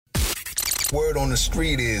Word on the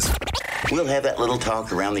street is we'll have that little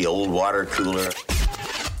talk around the old water cooler.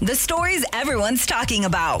 The stories everyone's talking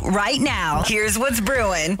about right now. Here's what's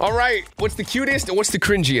brewing. All right, what's the cutest and what's the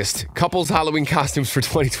cringiest couples Halloween costumes for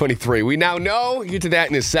 2023? We now know. We'll get to that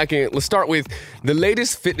in a second. Let's start with the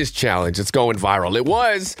latest fitness challenge that's going viral. It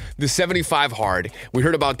was the 75 Hard. We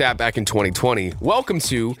heard about that back in 2020. Welcome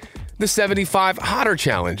to the 75 Hotter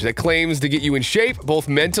Challenge that claims to get you in shape both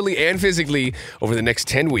mentally and physically over the next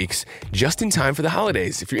 10 weeks, just in time for the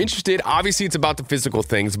holidays. If you're interested, obviously it's about the physical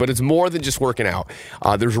things, but it's more than just working out.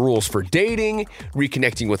 There's rules for dating,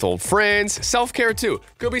 reconnecting with old friends, self-care too.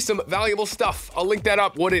 Could be some valuable stuff. I'll link that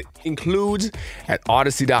up, what it includes, at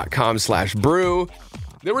odyssey.com/brew.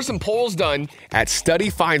 There were some polls done at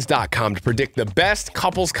studyfinds.com to predict the best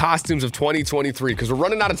couples costumes of 2023 because we're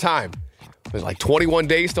running out of time. There's like 21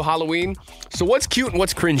 days till Halloween. So what's cute and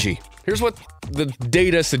what's cringy? Here's what the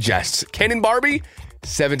data suggests. Ken and Barbie,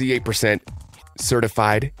 78%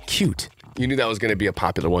 certified cute. You knew that was going to be a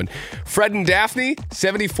popular one. Fred and Daphne,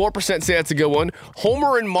 74% say that's a good one.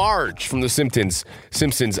 Homer and Marge from The Simpsons,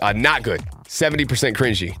 not good. 70%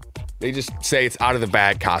 cringy. They just say it's out of the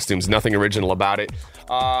bag costumes, nothing original about it.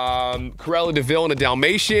 Cruella de Vil and a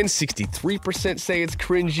Dalmatian, 63% say it's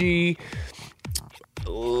cringy.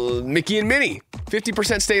 Mickey and Minnie,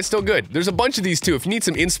 50% say it's still good. There's a bunch of these too. If you need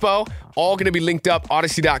some inspo, all going to be linked up,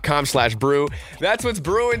 odyssey.com/brew. That's what's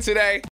brewing today.